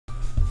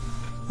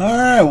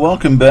Alright,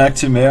 welcome back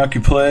to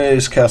Mayaku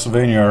Plays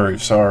Castlevania Aria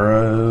of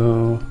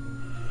Sorrow.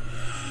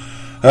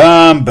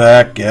 I'm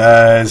back,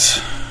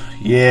 guys.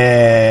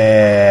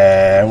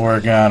 Yeah,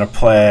 we're gonna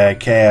play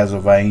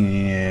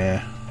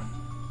Castlevania.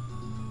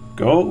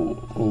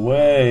 Go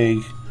away.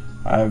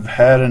 I've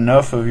had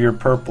enough of your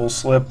purple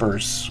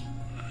slippers.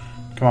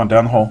 Come on,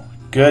 down the hole.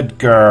 Good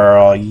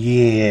girl,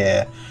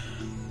 yeah.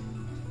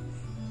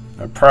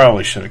 I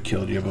probably should have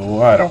killed you,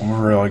 but I don't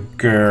really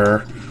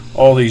care.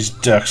 All these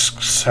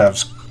decks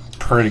have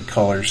pretty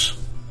colors.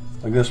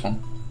 Like this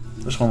one.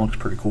 This one looks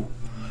pretty cool.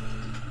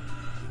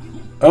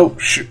 Oh,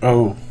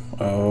 oh,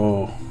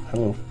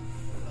 hello.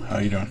 How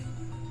you doing?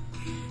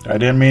 I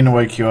didn't mean to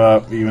wake you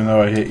up, even though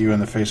I hit you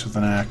in the face with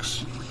an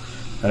axe.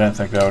 I didn't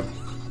think that would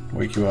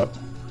wake you up.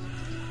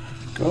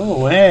 Go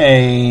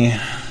away.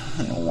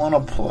 I don't want to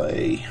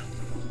play.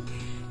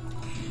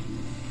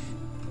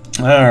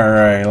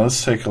 Alright,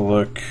 let's take a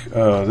look.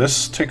 Oh,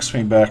 this takes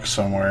me back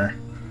somewhere.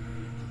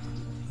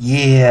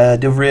 Yeah,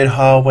 the red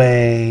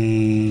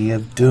hallway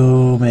of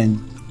doom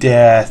and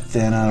death,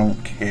 and I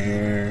don't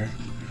care.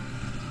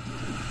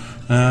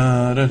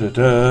 Oh,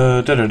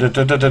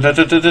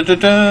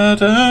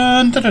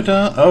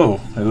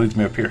 it leads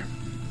me up here.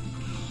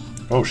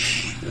 Oh,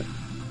 shit.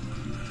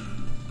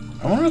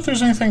 I wonder if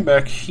there's anything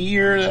back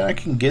here that I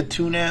can get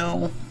to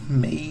now.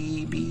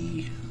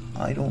 Maybe.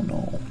 I don't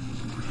know.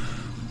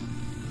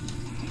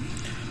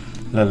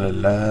 La la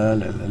la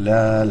la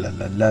la la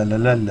la la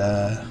la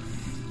la.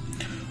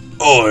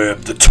 I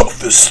am the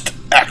toughest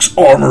axe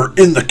armor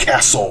in the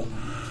castle.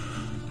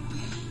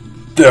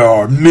 There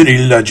are many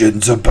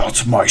legends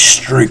about my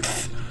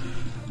strength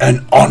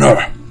and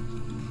honor.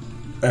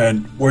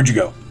 And where'd you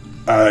go?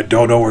 I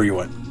don't know where you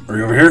went. Are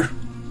you over here?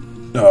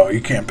 No,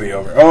 you can't be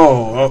over.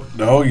 Oh,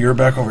 no, you're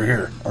back over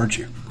here, aren't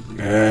you?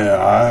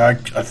 Yeah,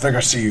 I think I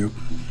see you.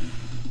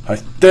 I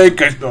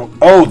think I...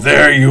 Oh,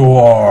 there you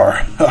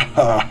are. Ha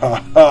ha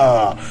ha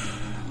ha.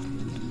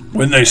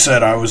 When they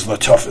said I was the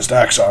toughest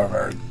axe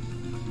armor,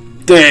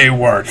 they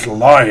weren't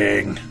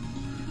lying.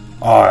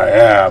 I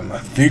am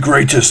the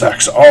greatest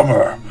axe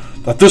armor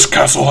that this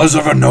castle has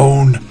ever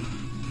known.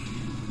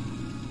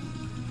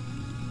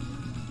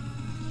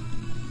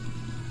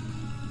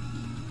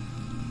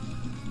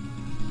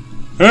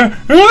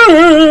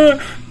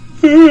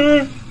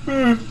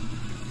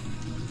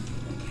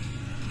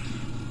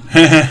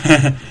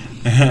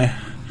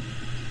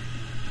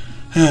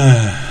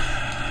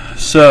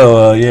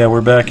 So, yeah,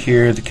 we're back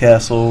here at the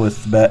castle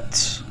with the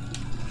bats.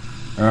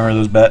 Remember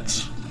those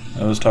bats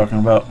I was talking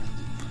about?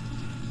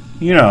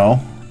 You know,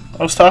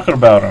 I was talking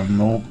about them.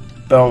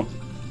 About,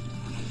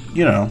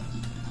 you know.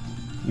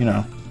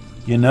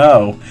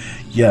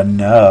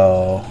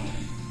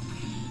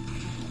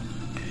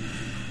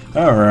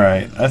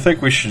 Alright, I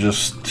think we should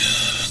just,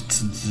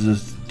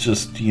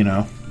 you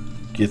know,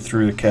 get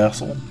through the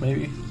castle,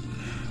 maybe.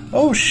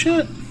 Oh,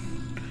 shit!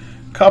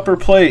 Copper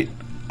plate.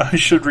 I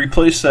should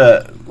replace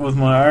that with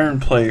my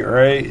iron plate,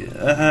 right?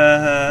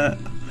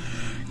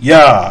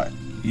 Yeah,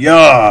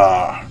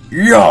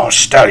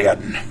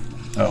 stallion.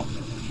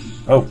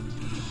 Oh,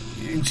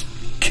 he's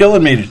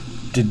killing me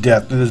to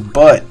death with his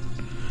butt.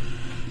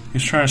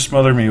 He's trying to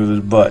smother me with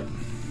his butt.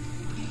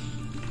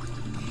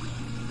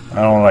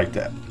 I don't like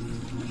that.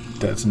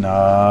 That's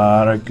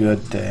not a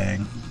good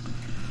thing.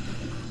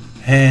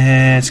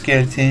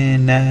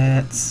 Skeleton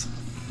nuts.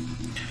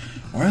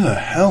 Where the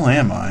hell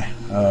am I?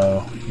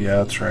 Oh, yeah,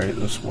 that's right.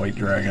 This white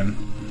dragon.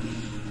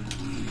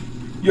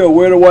 Yo,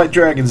 where the white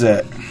dragon's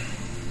at?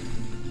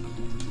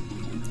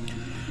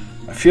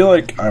 I feel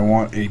like I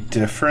want a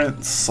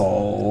different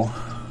soul.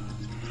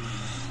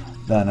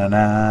 Da na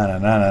na na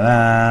na na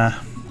na.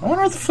 I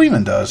wonder what the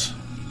Fleeman does.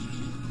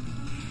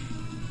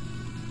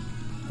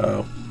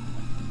 Oh.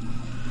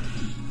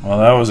 Well,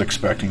 that was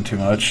expecting too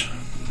much.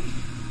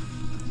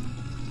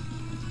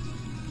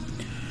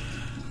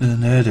 I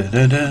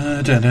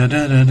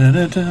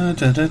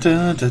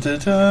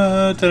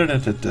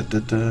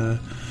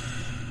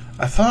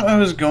thought I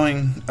was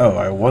going... Oh,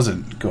 I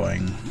wasn't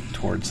going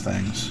towards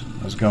things.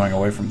 I was going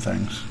away from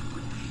things.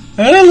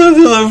 I love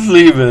the little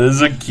Fleeman. It's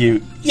so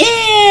cute.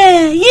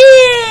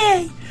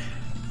 Yeah!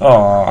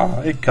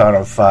 Aw, it caught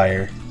on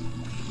fire.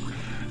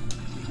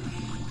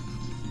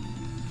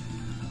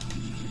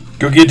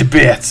 Go get the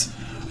bats!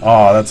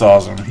 Aw, that's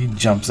awesome. He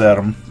jumps at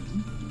him.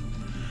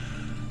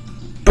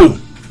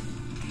 Boom!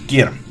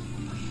 Get him.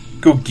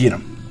 Go get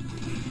him.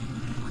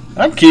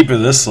 I'm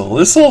keeping this soul.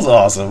 This soul's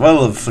awesome. I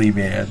love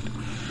Fleeman.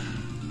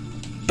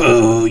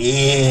 Boo!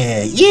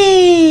 Yeah!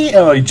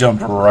 Oh, he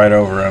jumped right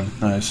over him.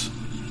 Nice.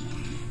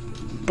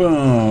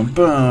 Boom!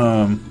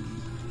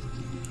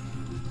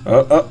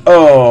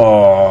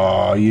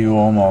 Oh, you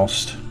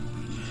almost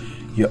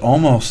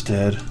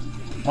did.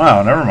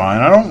 Wow, never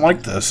mind. I don't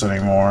like this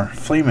anymore.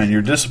 Fleeman,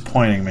 you're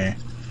disappointing me.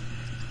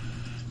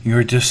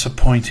 You're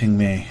disappointing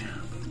me.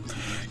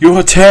 You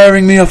are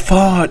tearing me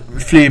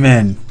apart,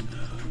 Fleeman.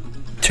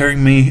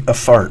 Tearing me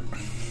apart.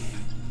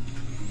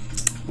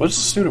 What does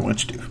the student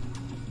witch do?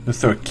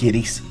 Throw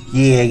kitties?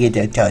 Yeah, I get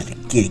that toss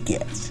of kitty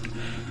cats.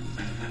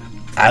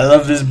 I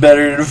love this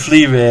better than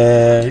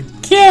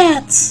Fleabag.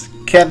 Cats!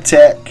 Cat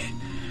attack.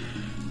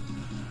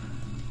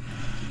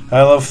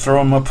 I love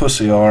throwing my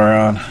pussy all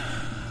around.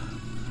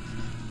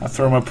 I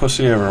throw my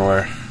pussy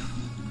everywhere.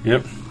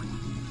 Yep.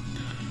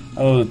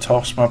 I love to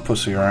toss my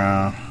pussy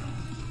around.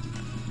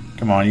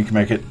 Come on, you can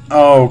make it.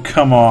 Oh,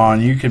 come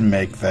on, you can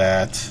make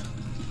that.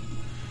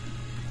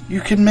 You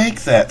can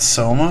make that,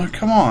 Soma.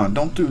 Come on,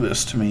 don't do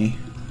this to me.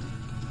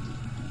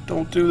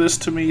 Don't do this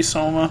to me,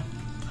 Soma.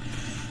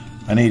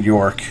 I need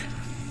York.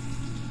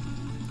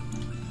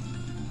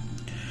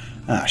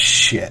 Ah,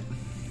 shit.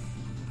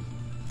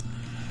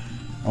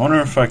 I wonder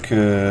if I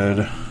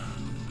could...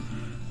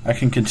 I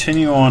can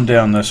continue on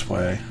down this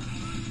way.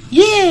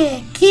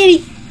 Yeah,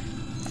 kitty!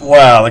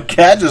 Wow, the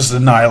cat just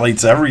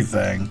annihilates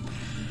everything.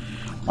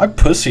 My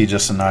pussy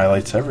just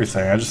annihilates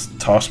everything. I just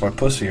toss my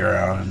pussy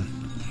around and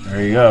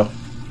there you go.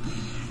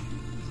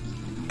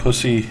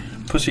 Pussy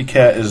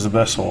cat is the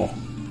best hole.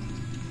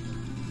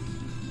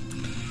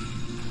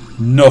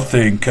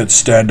 Nothing can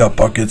stand up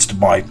against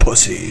my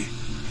pussy.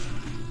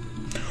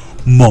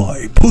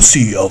 My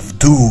pussy of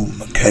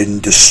doom can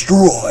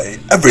destroy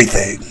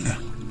everything.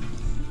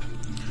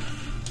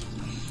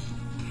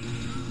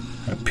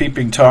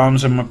 Peeping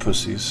toms and my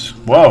pussies.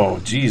 Whoa,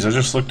 geez, I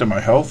just looked at my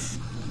health.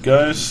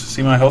 Guys,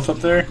 see my health up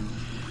there?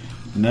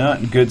 Not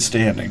in good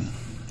standing.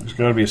 There's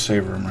got to be a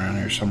save room around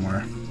here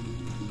somewhere.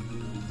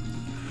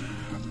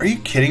 Are you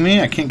kidding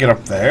me? I can't get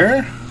up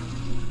there?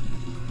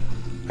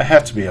 I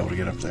have to be able to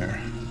get up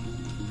there.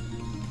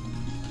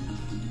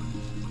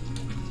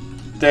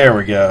 There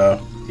we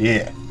go.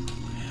 Yeah.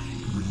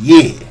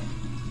 Yeah.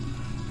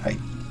 I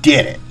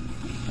did it.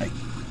 I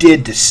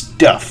did the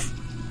stuff.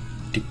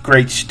 The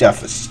great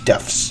stuff of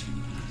stuffs.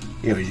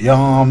 It was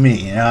all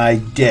me and I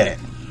did it.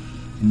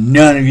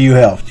 None of you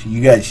helped.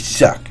 You guys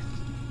suck.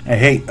 I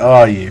hate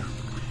all of you.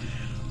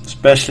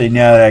 Especially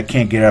now that I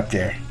can't get up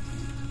there.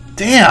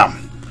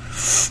 Damn!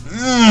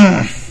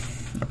 I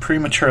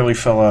prematurely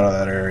fell out of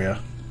that area.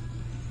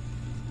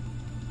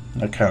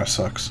 That kind of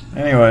sucks.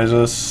 Anyways,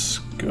 let's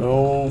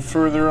go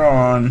further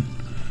on.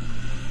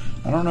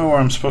 I don't know where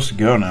I'm supposed to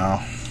go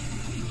now.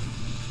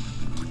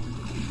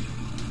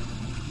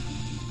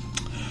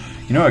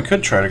 You know, I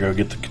could try to go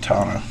get the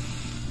katana.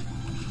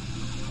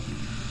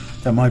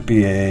 That might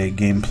be a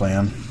game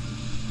plan.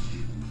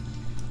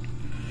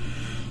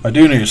 I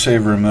do need a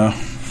save room, though,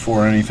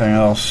 before anything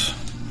else.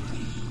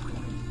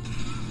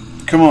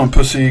 Come on,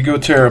 pussy, go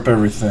tear up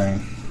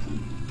everything.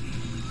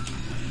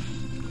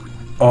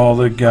 All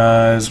the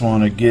guys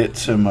want to get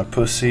to my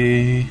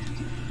pussy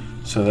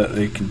so that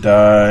they can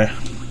die.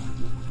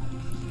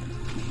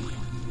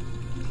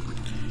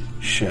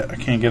 Shit, I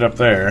can't get up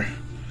there.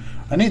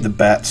 I need the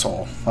bat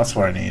soul. That's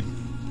what I need.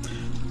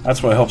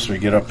 That's what helps me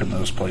get up in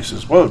those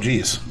places. Whoa,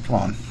 jeez. Come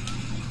on.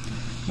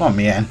 Come on,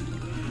 man.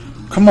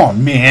 Come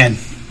on, man.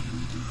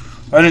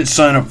 I didn't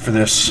sign up for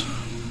this.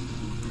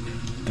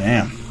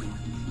 Damn.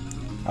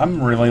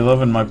 I'm really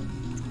loving my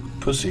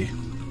pussy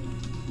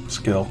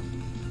skill.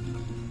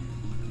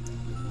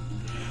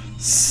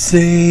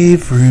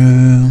 Save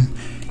room.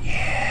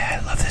 Yeah,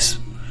 I love this.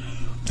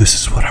 This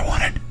is what I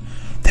wanted.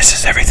 This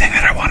is everything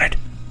that I wanted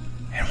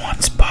in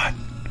one spot.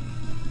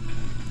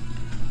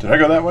 Did I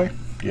go that way?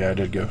 Yeah, I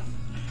did go.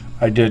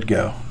 I did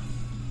go.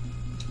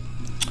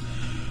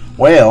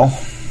 Well,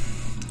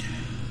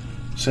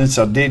 since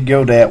I did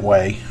go that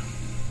way,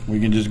 we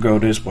can just go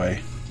this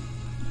way.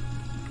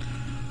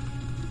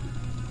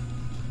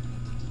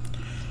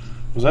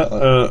 Was that,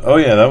 oh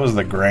yeah, that was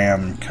the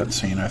Graham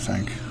cutscene, I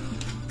think.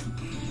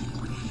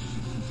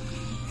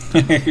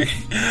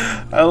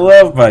 I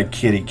love my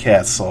kitty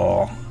cat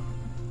soul.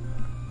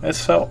 It's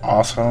so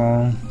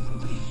awesome.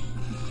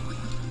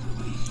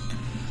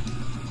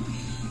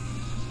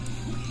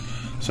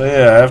 So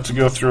yeah, I have to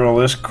go through all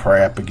this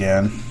crap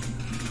again.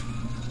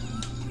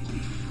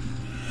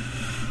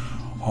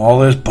 All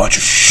this bunch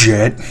of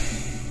shit.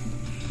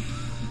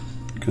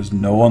 Because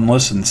no one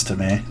listens to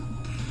me.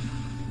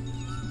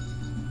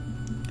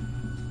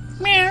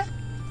 Meow,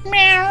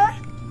 meow,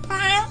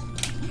 meow,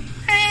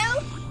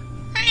 meow,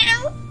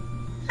 meow,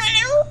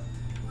 meow.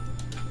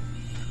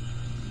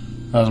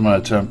 That was my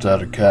attempt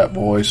at a cat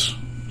voice.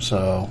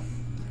 So,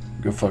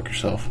 go fuck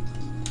yourself.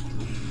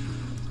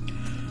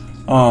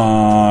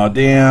 Aw,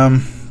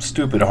 damn.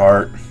 Stupid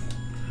heart.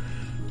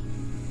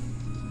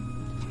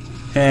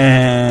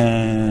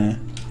 I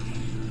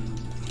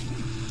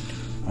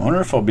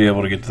wonder if I'll be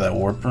able to get to that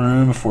warp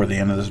room before the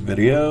end of this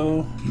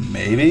video.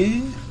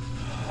 Maybe.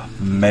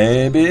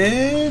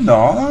 Maybe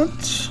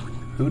not.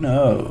 Who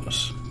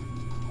knows?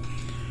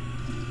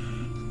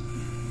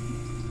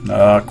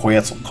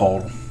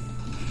 Quetzalcoatl.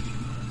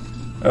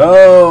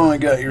 Oh, I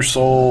got your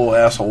soul,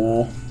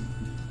 asshole.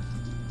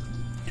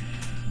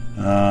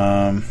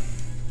 I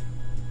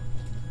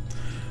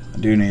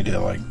do need to,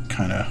 like,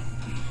 kind of...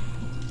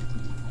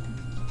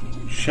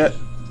 Shit.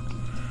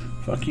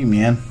 Fuck you,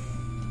 man.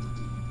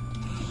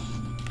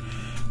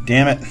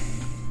 Damn it.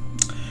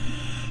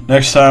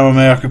 Next time a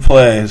Mayaku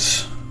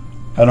plays,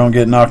 I don't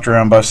get knocked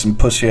around by some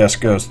pussy-ass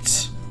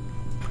ghosts.